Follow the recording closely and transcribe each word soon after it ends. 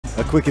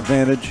a quick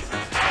advantage.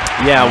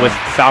 Yeah, with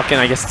Falcon,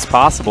 I guess it's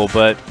possible,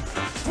 but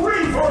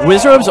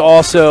Wizzrobe's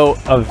also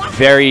a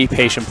very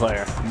patient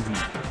player.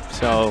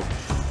 So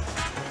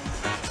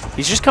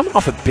he's just coming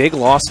off a big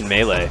loss in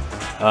Melee.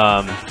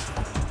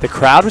 The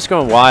crowd was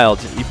going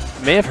wild. You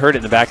may have heard it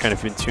in the background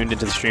if you've been tuned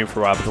into the stream for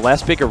a while, but the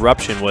last big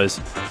eruption was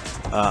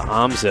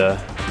Amza,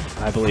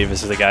 I believe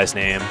is the guy's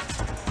name.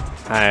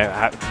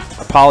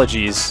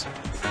 Apologies.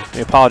 I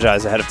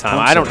apologize ahead of time.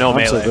 I don't know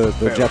Melee.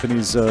 The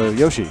Japanese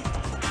Yoshi.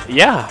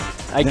 Yeah,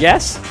 I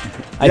guess.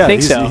 I Yeah,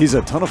 think so. He's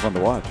a ton of fun to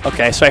watch.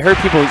 Okay, so I heard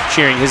people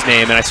cheering his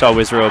name, and I saw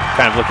Wizzrobe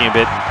kind of looking a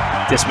bit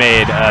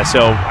dismayed.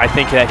 So I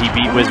think that he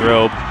beat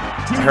Wizzrobe.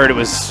 I heard it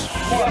was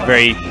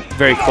very,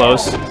 very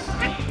close.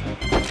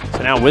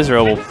 So now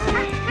Wizzrobe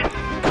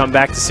will come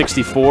back to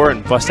 64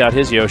 and bust out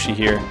his Yoshi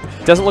here.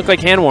 Doesn't look like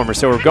hand warmer,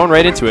 so we're going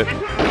right into it.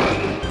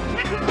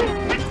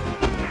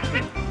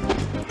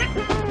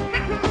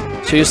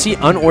 So you'll see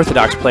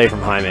unorthodox play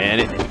from Jaime,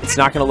 and it's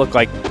not going to look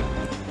like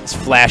this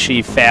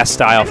flashy, fast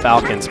style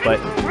Falcons, but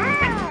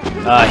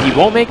he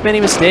won't make many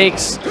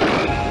mistakes.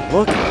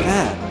 Look at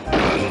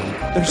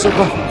that.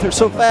 They're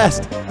so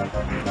fast.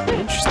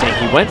 Interesting.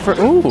 He went for,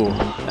 ooh,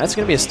 that's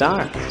going to be a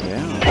stock.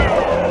 Yeah.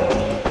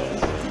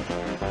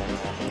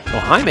 Well,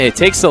 Jaime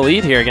takes the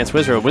lead here against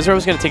Wizzrobe.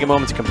 Wizzrobe's going to take a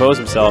moment to compose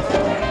himself.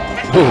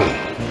 Ooh.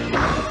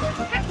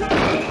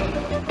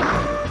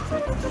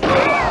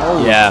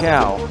 Holy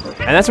cow.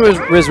 And that's what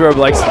Wizzrobe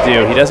likes to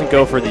do. He doesn't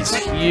go for these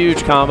huge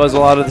combos a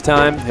lot of the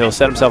time. He'll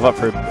set himself up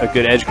for a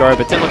good edge guard,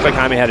 but it didn't look like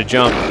Jaime had a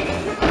jump.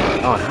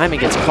 Oh, and Jaime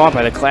gets caught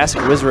by the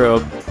classic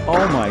Wizzrobe.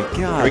 Oh my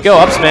god. Here we go,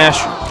 up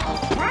smash.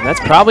 And that's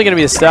probably going to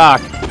be the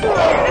stock.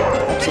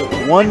 So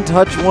one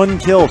touch, one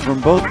kill from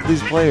both of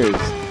these players.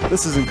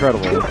 This is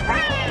incredible.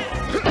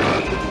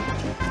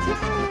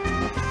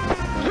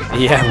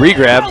 Yeah,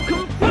 regrab.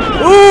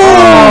 Ooh,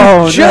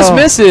 oh, just no.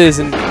 misses.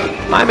 And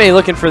Jaime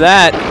looking for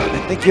that.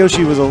 I think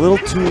Yoshi was a little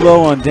too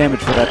low on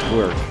damage for that to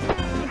work.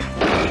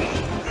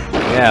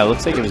 Yeah, it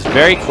looks like it was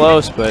very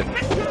close, but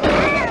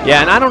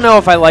yeah, and I don't know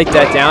if I like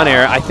that down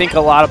air. I think a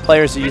lot of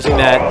players are using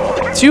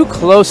that too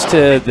close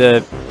to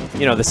the,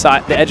 you know,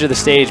 the edge of the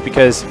stage,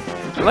 because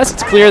unless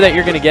it's clear that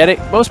you're going to get it,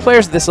 most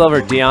players at this level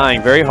are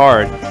DIing very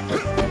hard.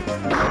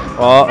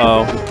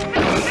 Uh-oh.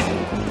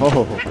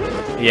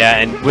 Oh. Yeah,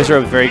 and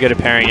Wizzrobe is very good at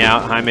parrying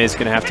out. Jaime is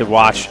going to have to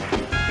watch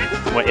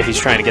if he's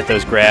trying to get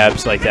those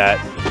grabs like that.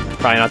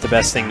 Probably not the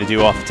best thing to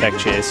do off a tech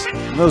chase.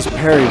 And those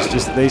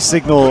parries they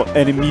signal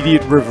an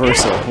immediate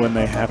reversal when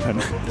they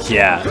happen.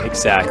 Yeah,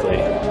 exactly.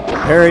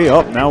 Parry,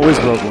 oh, now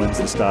Wizzrobe wins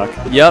the stock.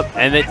 Yep,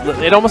 and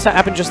it almost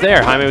happened just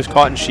there. Jaime was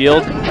caught in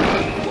shield.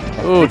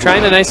 Ooh,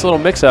 trying a nice little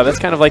mix-up. That's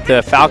kind of like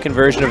the Falcon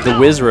version of the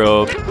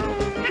Wizzrobe.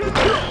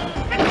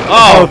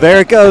 Oh,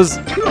 there it goes.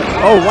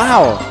 Oh,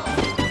 wow.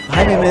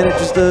 Jaime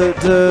manages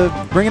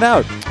to bring it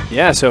out.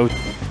 Yeah, so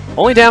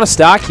only down a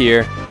stock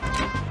here.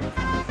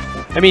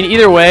 I mean,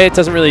 either way, it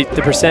doesn't really,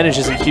 the percentage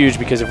isn't huge,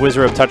 because if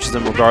Wizzrobe touches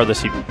him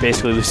regardless, he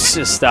basically loses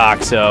his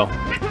stock, so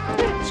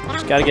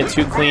just got to get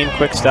two clean,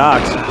 quick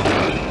stocks.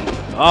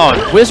 Oh,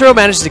 and Wizzrobe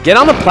manages to get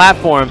on the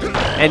platform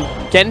and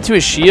get into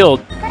his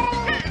shield.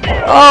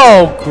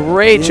 Oh,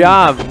 great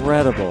job.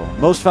 Incredible.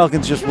 Most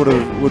Falcons just would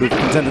have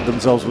contented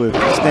themselves with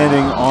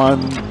standing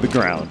on the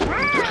ground.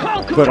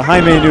 But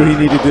Jaime knew he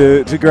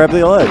needed to grab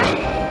the ledge.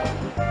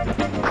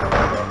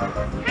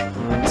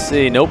 Let's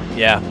see. Nope.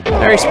 Yeah.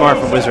 Very smart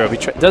from Wizzrobe.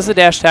 He does the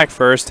dash attack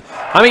first.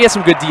 Jaime gets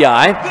some good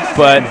DI,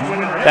 but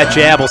that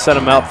jab will set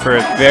him up for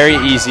a very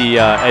easy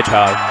edge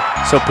hog.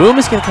 So Boom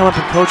is going to come up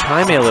and coach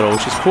Jaime a little,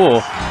 which is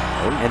cool.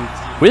 And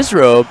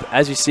Wizzrobe,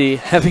 as you see,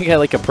 having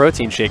like a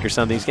protein shake or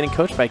something, he's getting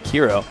coached by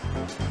Kiro.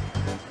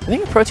 I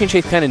think a protein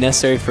shake is kind of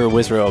necessary for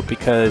Wizzrobe,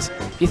 because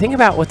if you think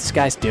about what this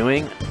guy's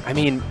doing, I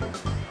mean,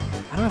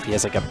 I don't know if he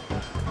has like a,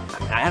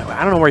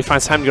 I don't know where he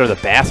finds time to go to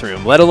the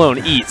bathroom, let alone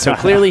eat. So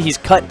clearly he's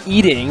cut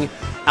eating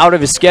out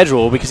of his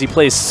schedule because he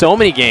plays so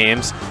many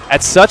games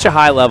at such a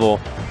high level.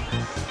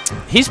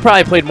 He's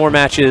probably played more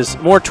matches,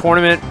 more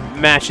tournament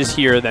matches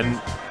here than,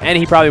 and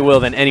he probably will,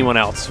 than anyone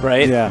else,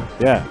 right? Yeah,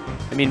 yeah.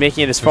 I mean,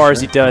 making it as far as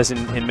he does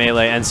in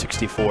Melee and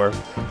 64.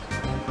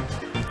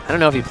 I don't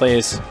know if he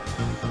plays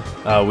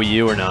Wii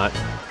U or not.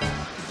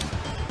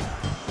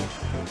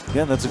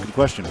 Yeah, that's a good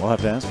question. We'll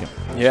have to ask him.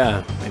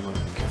 Yeah, maybe we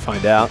can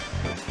find out.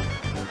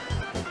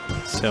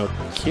 So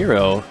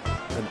Kiro,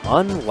 an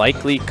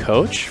unlikely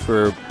coach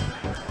for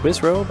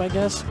Wizzrobe, I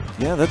guess.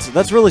 Yeah,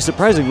 that's really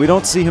surprising. We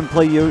don't see him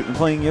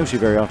playing Yoshi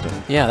very often.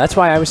 Yeah, that's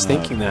why I was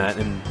thinking that,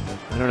 and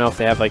I don't know if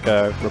they have like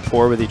a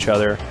rapport with each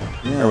other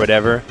or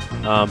whatever.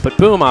 But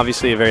Boom,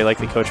 obviously a very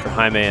likely coach for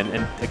Jaime,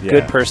 and a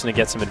good person to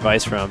get some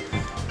advice from.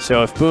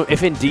 So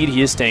if indeed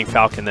he is staying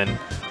Falcon, then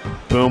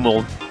Boom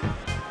will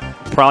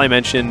probably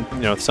mention,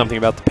 you know, something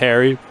about the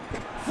parry.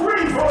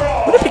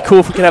 Wouldn't it be cool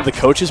if we could have the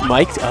coaches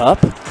mic'd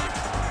up?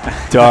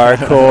 Dark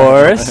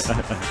Horse.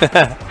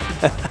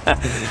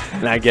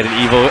 And I get an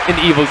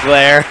evil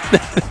glare.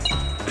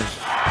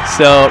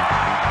 So,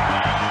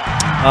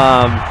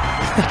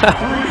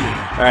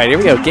 all right, here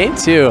we go. Game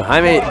 2.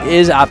 Jaime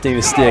is opting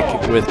to stick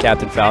with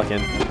Captain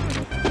Falcon.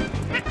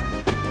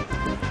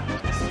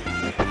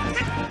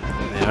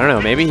 don't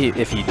know. Maybe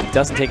if he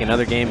doesn't take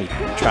another game, he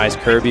tries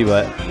Kirby,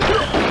 but...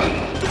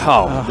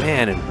 Oh,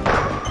 man. And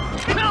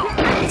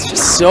it's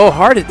just so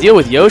hard to deal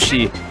with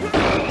Yoshi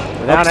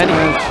without any...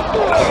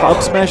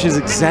 Up smash is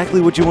exactly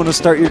what you want to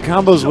start your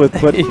combos with,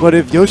 but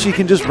if Yoshi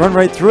can just run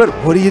right through it,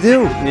 what do you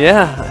do?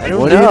 Yeah, I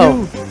don't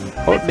know.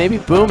 Oh, maybe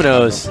Boom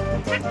knows.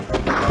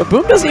 But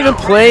Boom doesn't even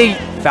play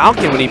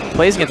Falcon when he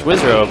plays against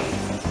Wizzrobe,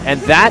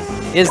 and that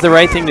is the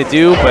right thing to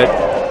do, but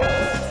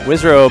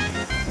Wizzrobe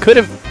could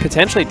have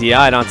potentially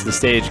DI'd onto the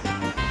stage.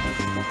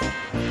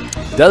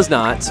 Does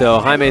not, so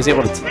Jaime is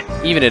able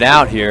to even it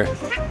out here.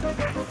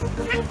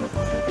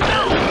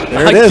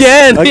 There it is.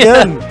 Again.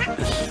 Yeah.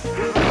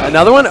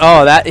 Another one?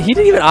 Oh, that he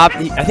didn't even opt.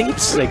 I think he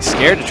was like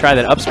scared to try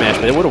that up smash,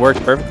 but it would have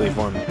worked perfectly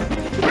for him.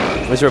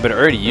 Wizzrobe had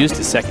already used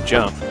his second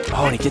jump.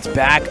 Oh, and he gets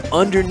back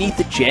underneath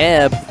the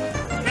jab.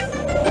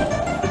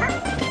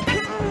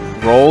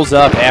 Rolls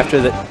up after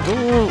the...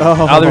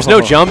 Oh, there's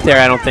no jump there,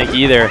 I don't think,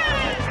 either.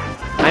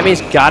 Jaime's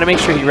got to make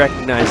sure he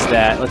recognized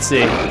that. Let's see.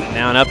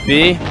 Now an up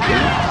B.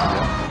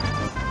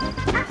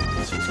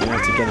 So he's going to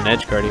have to get an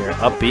edge guard here.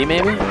 Up B,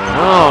 maybe?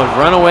 Oh,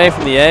 run away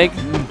from the egg.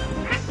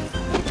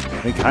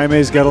 I think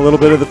Jaime's got a little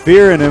bit of the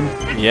fear in him.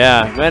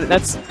 Yeah,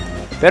 that's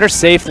better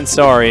safe than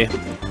sorry.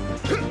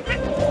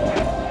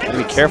 Gotta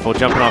be careful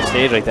jumping off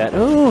stage like that.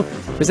 Ooh,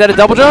 was that a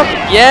double jump?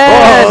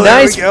 Yeah, oh,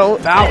 nice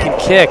Falcon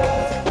kick.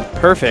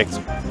 Perfect.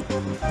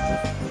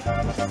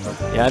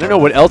 Yeah, I don't know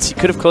what else he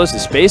could have closed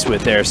his space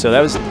with there, so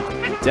that was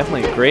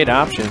definitely a great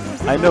option.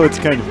 I know it's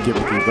kind of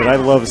gimmicky, but I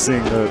love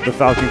seeing the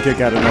Falcon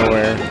kick out of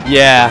nowhere.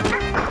 Yeah.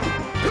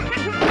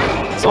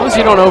 As long as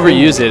you don't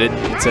overuse it, it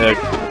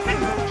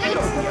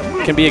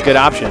can be a good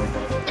option.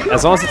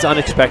 As long as it's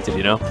unexpected,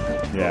 you know?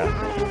 Yeah.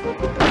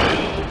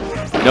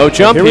 No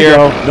jump here. We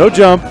go. No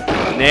jump.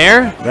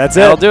 Nair. That's it.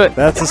 That'll do it.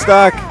 That's the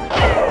stock.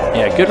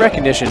 Yeah, good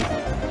recognition.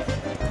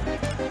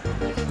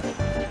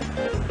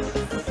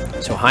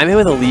 So Jaime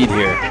with a lead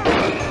here.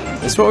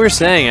 That's what we were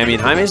saying. I mean,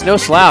 Jaime's no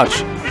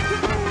slouch.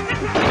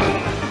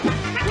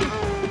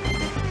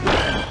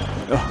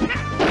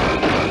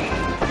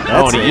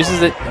 Oh, and he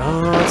uses it.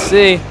 Oh, let's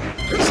see.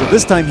 So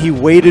this time he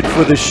waited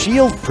for the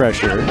shield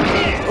pressure.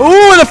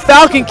 Ooh, the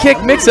Falcon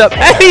kick mix-up.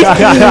 Hey!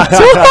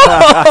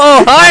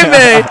 Oh,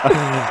 Jaime!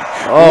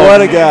 Oh, what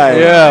a guy.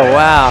 Yeah,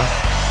 wow.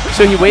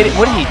 So he waited,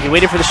 what did he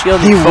waited for the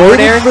shield? He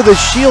waited for the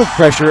shield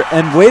pressure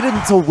and waited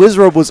until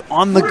Wizzrobe was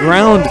on the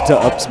ground to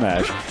up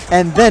smash.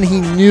 And then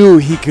he knew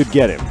he could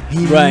get him.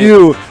 He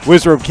knew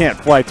Wizzrobe can't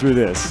fly through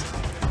this.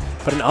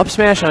 But an up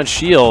smash on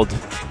shield.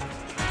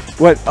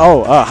 What?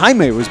 Oh,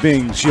 Jaime was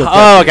being shield.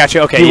 Oh,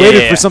 gotcha. Okay, he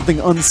waited for something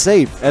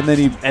unsafe, and then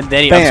he up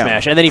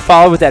smash, and then he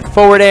followed with that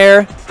forward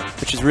air,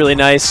 which is really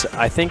nice.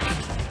 I think.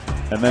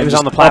 And then he was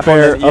on the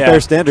platform. Up air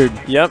standard.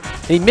 Yep.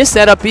 And he missed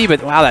that up B,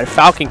 but wow, that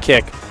Falcon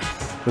kick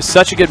was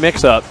such a good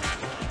mix-up.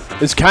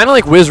 It's kind of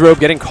like Wizzrobe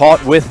getting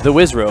caught with the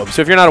Wizzrobe.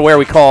 So if you're not aware,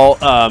 we call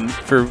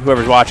for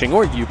whoever's watching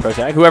or you,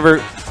 ProTag,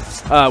 whoever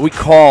we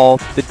call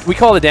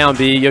the down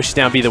B, Yoshi's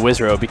down B, the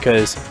Wizzrobe,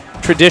 because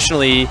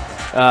traditionally.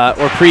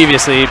 Or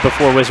previously,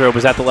 before Wizzrobe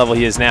was at the level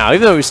he is now,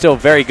 even though he was still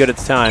very good at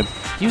the time,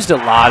 he used a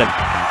lot of,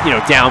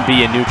 down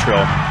B and neutral.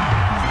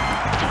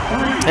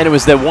 And it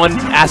was the one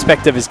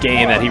aspect of his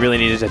game that he really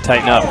needed to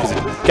tighten up because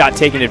it got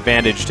taken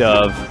advantage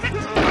of,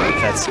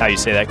 if that's how you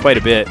say that, quite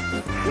a bit.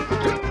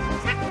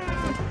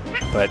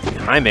 But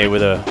Jaime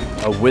with a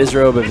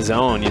Wizzrobe of his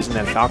own, using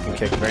that Falcon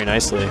kick very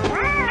nicely.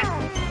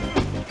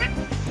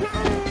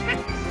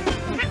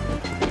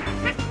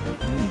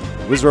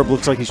 Wizzrobe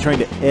looks like he's trying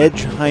to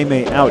edge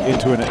Jaime out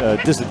into a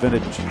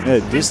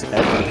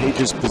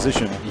disadvantageous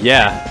position.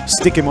 Yeah.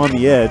 Stick him on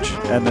the edge,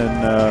 and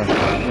then,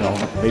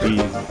 maybe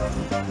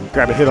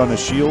grab a hit on his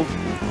shield.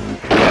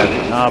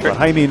 Yeah, but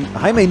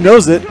Jaime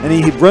knows it, and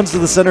he runs to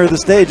the center of the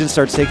stage and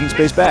starts taking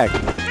space back.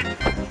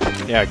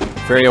 Yeah,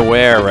 very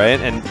aware, right?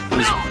 And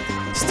he's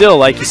still,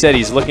 like you said,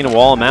 he's looking to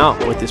wall him out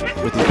with his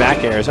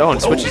back airs. Oh,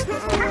 and switches.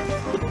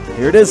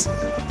 Here it is.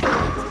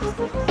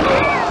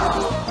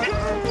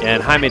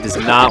 And Jaime does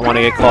not want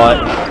to get caught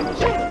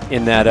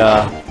in that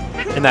up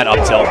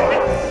tilt.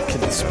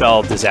 Can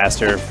spell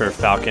disaster for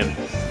Falcon.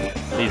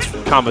 Leads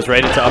combos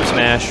right into up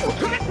smash.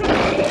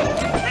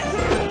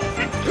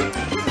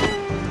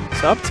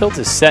 So up tilt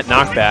is set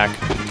knockback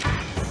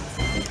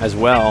as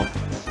well.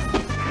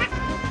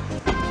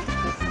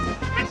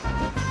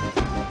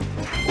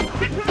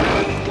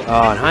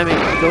 Oh, and Jaime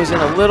goes in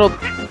a little,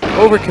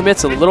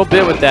 overcommits a little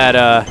bit with that.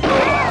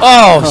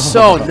 Oh,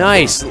 so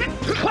nice.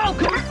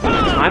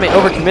 Jaime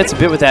overcommits a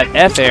bit with that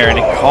F air, and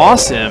it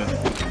costs him.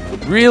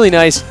 Really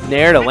nice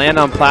nair to land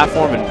on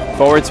platform and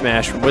forward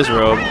smash from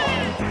Wizzrobe.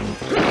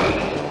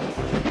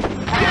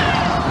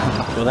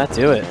 Will that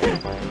do it?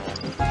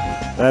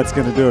 That's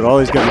going to do it. All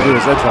he's got to do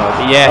is edge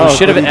hog. Yeah, he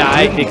should have.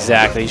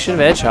 Exactly, he should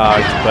have edge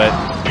hogged, but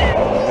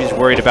he's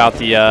worried about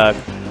the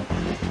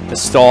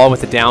stall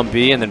with the down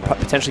B and then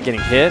potentially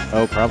getting hit.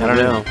 Oh, probably. I don't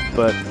know,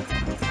 but.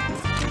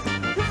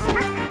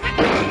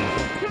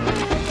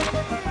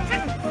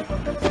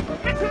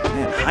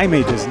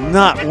 Jaime does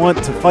not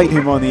want to fight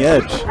him on the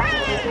edge.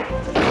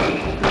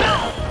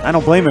 I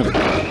don't blame him.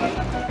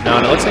 No,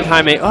 and it looks like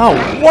Jaime. Oh,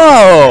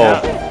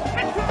 whoa!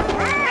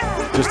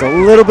 Yeah. Just a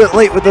little bit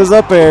late with those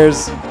up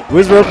airs.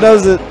 Wizzrobe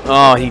knows it.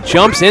 Oh, he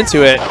jumps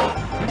into it.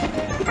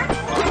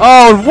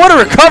 Oh, what a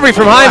recovery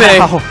from Jaime.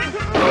 Wow.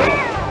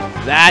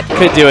 That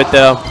could do it,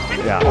 though.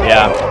 Yeah.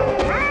 Yeah.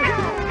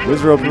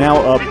 Wizzrobe now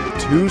up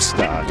 2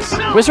 stocks.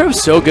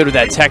 Wizzrobe's so good with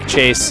that tech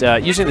chase,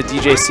 using the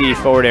DJC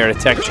forward air to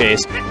tech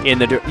chase in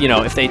the,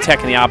 if they tech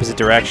in the opposite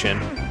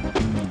direction.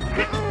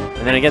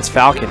 And then against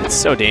Falcon, it's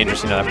so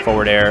dangerous, that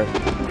forward air,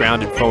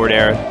 grounded forward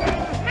air,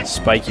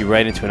 spike you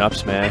right into an up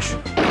smash.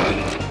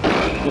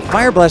 Well,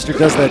 Fire Blaster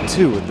does that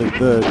too,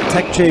 the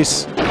tech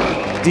chase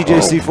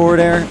DJC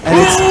forward air, and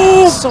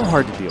it's so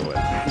hard to deal with.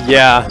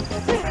 Yeah.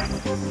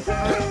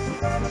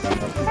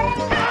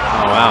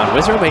 Oh, wow, and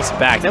Wizzrobe makes it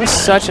back. That was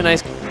such a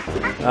nice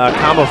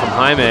combo from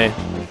Jaime.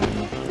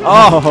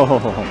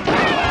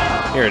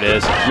 Oh! Here it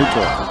is.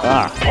 Neutral.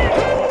 Ah.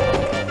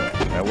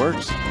 That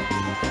works.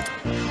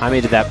 Jaime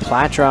did that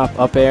plat drop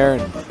up air.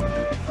 And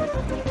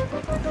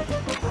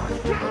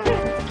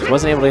he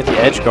wasn't able to get the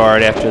edge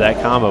guard after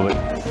that combo, but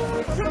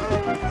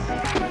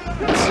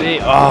let's see.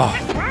 Oh,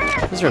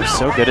 Wizzrobe's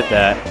so good at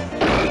that.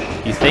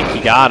 You think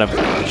you got him,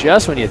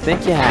 just when you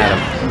think you had him.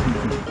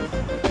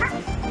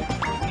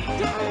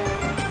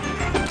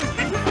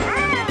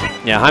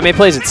 Yeah, Jaime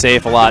plays it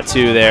safe a lot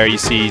too there. You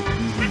see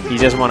he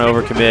doesn't want to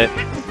overcommit,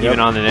 even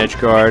on an edge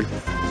guard.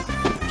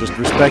 Just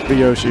respect the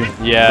Yoshi.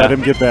 Yeah. Let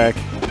him get back.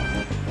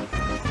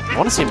 I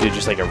want to see him do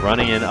just like a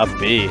running in up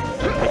B.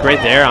 Like right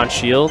there on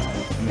shield.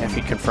 If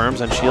he confirms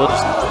on shield.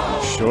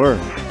 Sure.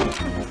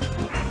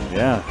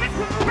 Yeah.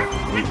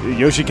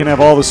 Yoshi can have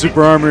all the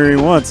super armor he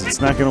wants. It's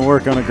not going to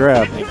work on a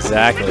grab.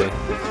 Exactly.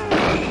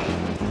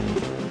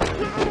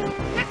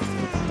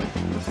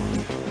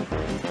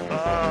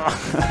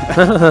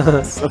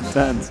 So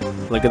tense.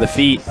 Look at the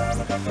feet.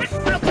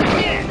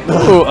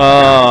 Ooh,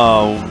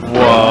 oh,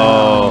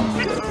 whoa.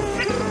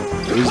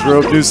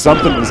 Wizzrobe knew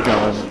something was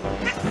coming.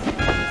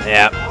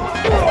 Yeah.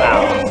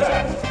 Wow.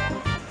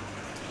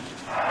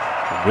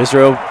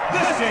 Wizzrobe,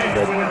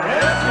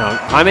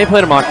 Jaime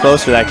played him a lot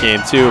closer that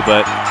game too,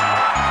 but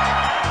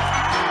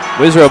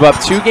Wizzrobe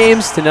up 2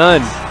 games to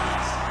none.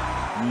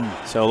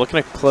 So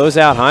looking to close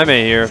out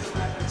Jaime here.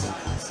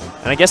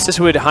 And I guess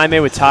Jaime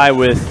would tie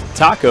with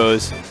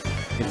Tacos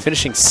in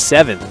finishing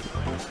 7th.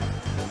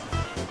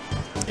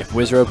 If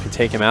Wizzrobe can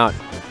take him out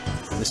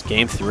in this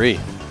game 3.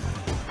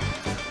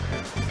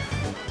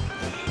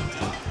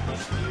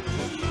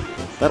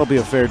 That'll be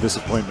a fair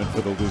disappointment for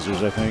the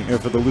losers, I think, or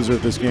for the loser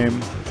of this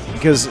game,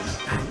 because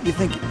you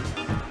think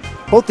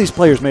both these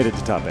players made it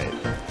to top 8.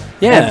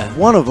 Yeah. And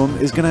one of them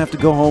is going to have to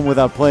go home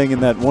without playing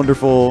in that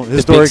wonderful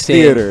historic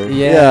theater.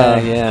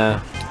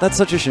 Yeah. That's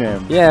such a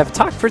shame. Yeah,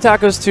 for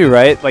Tacos too,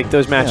 right? Like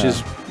those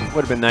matches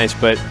would have been nice,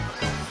 but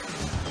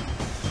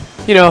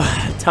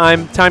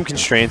time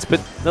constraints. But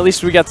at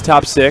least we got the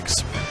top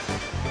 6.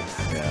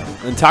 Yeah.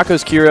 And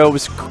Tacos Kiro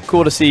was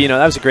cool to see.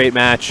 That was a great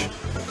match.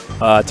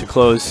 To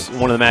close,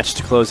 one of the matches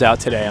to close out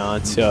today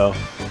on, so.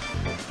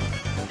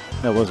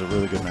 That was a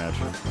really good match.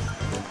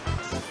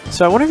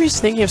 So I wonder if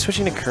he's thinking of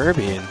switching to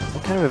Kirby, and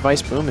what kind of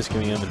advice Boom is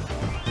giving him.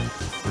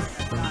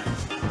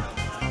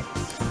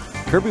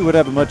 Kirby would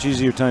have a much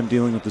easier time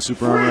dealing with the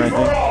super armor, I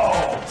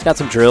think. He's got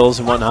some drills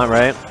and whatnot,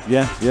 right?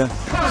 Yeah.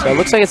 So it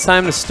looks like it's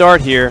time to start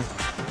here.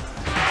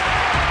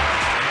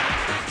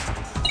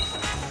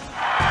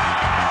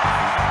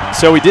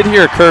 So we did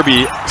hear a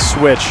Kirby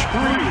switch.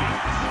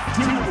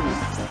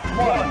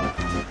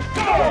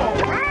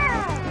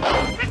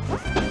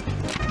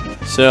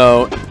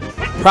 So,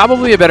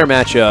 probably a better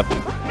matchup,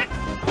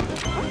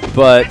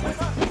 but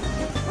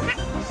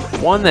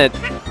one that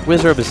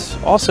Wizzrobe is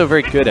also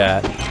very good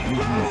at.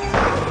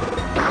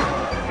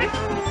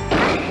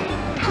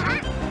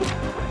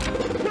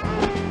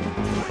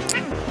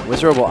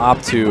 Wizzrobe will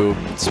opt to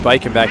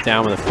spike him back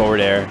down with a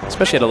forward air,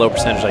 especially at a low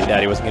percentage like that.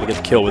 He wasn't going to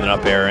get the kill with an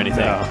up air or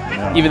anything,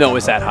 even though it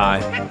was that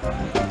high.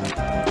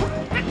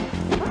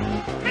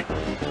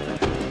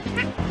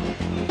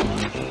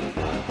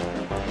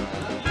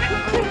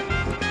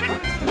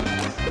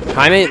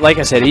 Jaime, like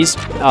I said, he's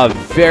a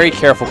very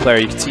careful player.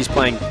 You can see he's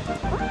playing,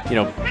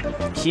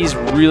 he's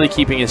really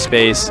keeping his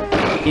space.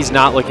 He's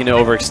not looking to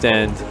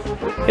overextend.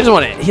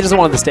 He doesn't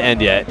want this to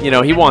end yet.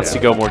 He wants to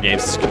go more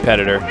games as a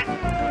competitor.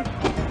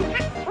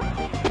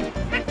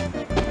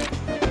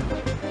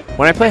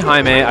 When I play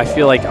Jaime, I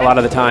feel like a lot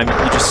of the time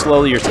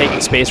you're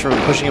taking space from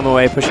him, pushing him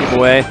away.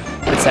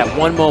 It's that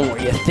one moment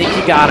where you think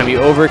you got him, you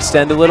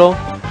overextend a little,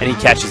 and he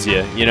catches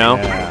you,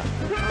 Yeah.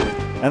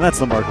 And that's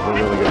the mark of a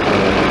really good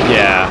player.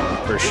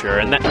 Yeah, for sure.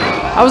 And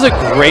that was a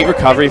great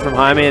recovery from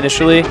Jaime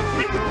initially.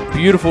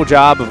 Beautiful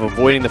job of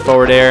avoiding the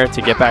forward air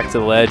to get back to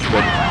the ledge,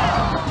 but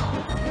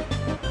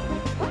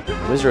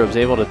Wizzrobe's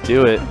able to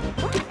do it.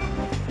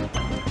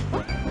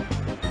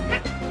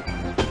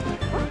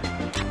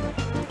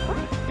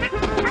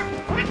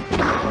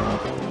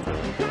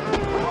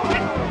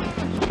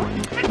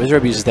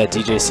 Wizzrobe uses that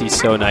DJC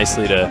so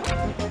nicely to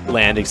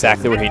land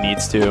exactly where he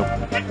needs to.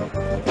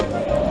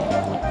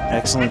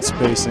 Excellent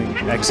spacing,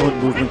 excellent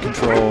movement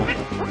control.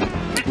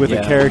 with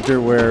a character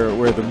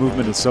where the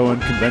movement is so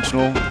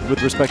unconventional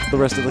with respect to the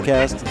rest of the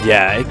cast.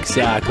 Yeah,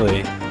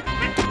 exactly.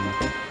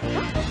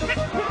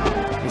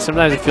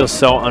 Sometimes it feels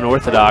so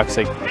unorthodox,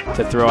 like,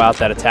 to throw out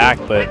that attack,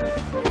 but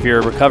if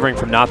you're recovering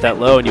from not that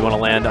low and you want to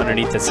land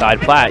underneath the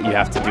side plat, you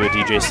have to do a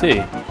DJC.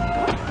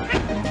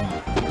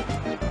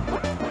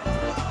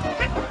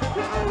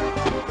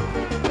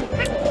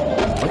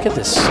 Look at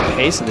this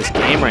pace of this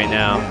game right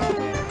now.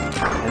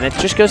 And that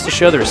just goes to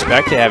show the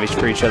respect they have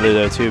for each other,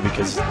 though, too,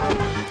 because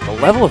the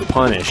level of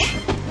punish,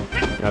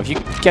 you know, if you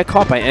get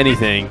caught by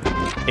anything,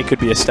 it could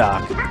be a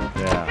stock.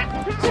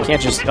 Yeah. So you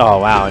can't just, oh,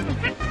 wow. And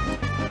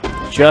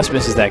just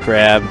misses that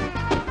grab.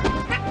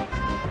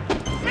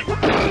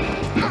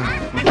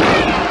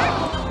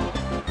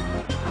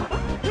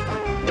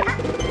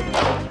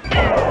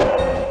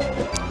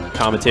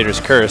 Commentator's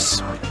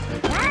curse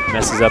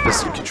messes up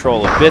his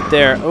control a bit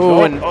there.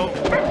 Oh, and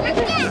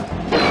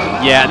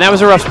yeah, and that was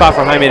a rough spot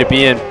for Jaime to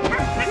be in.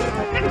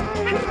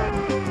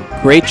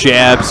 Great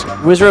jabs.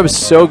 Wizzrobe is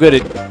so good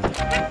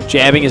at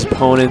jabbing his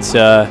opponents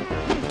to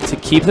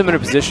keep them in a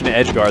position to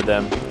edge guard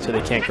them so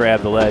they can't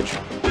grab the ledge.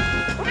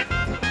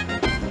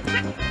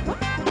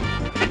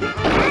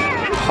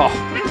 Oh.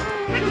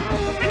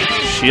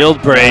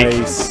 Shield break.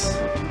 Nice.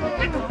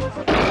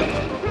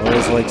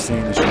 Always like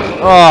seeing the shield.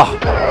 Oh.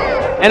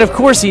 And of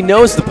course he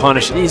knows the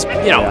punish. He's,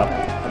 you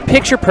know,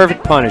 picture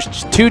perfect punish.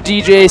 Just two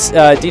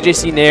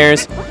DJC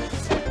nairs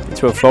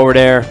into a forward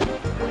air.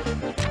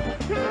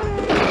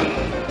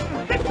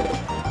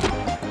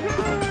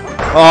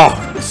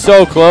 Oh,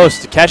 so close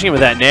to catching him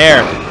with that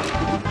nair.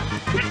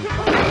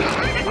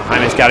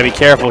 Jaime's got to be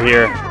careful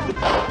here.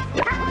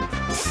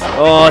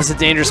 Oh, it's a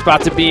dangerous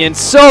spot to be in.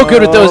 So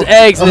good with those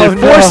eggs, and it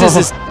forces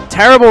this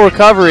terrible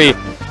recovery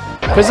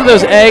because of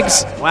those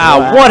eggs.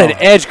 Wow, what an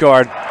edge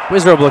guard.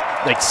 Wizzrobe looked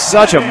like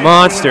such a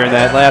monster in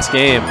that last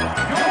game.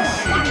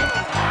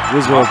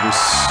 Wizzrobe was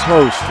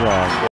so strong.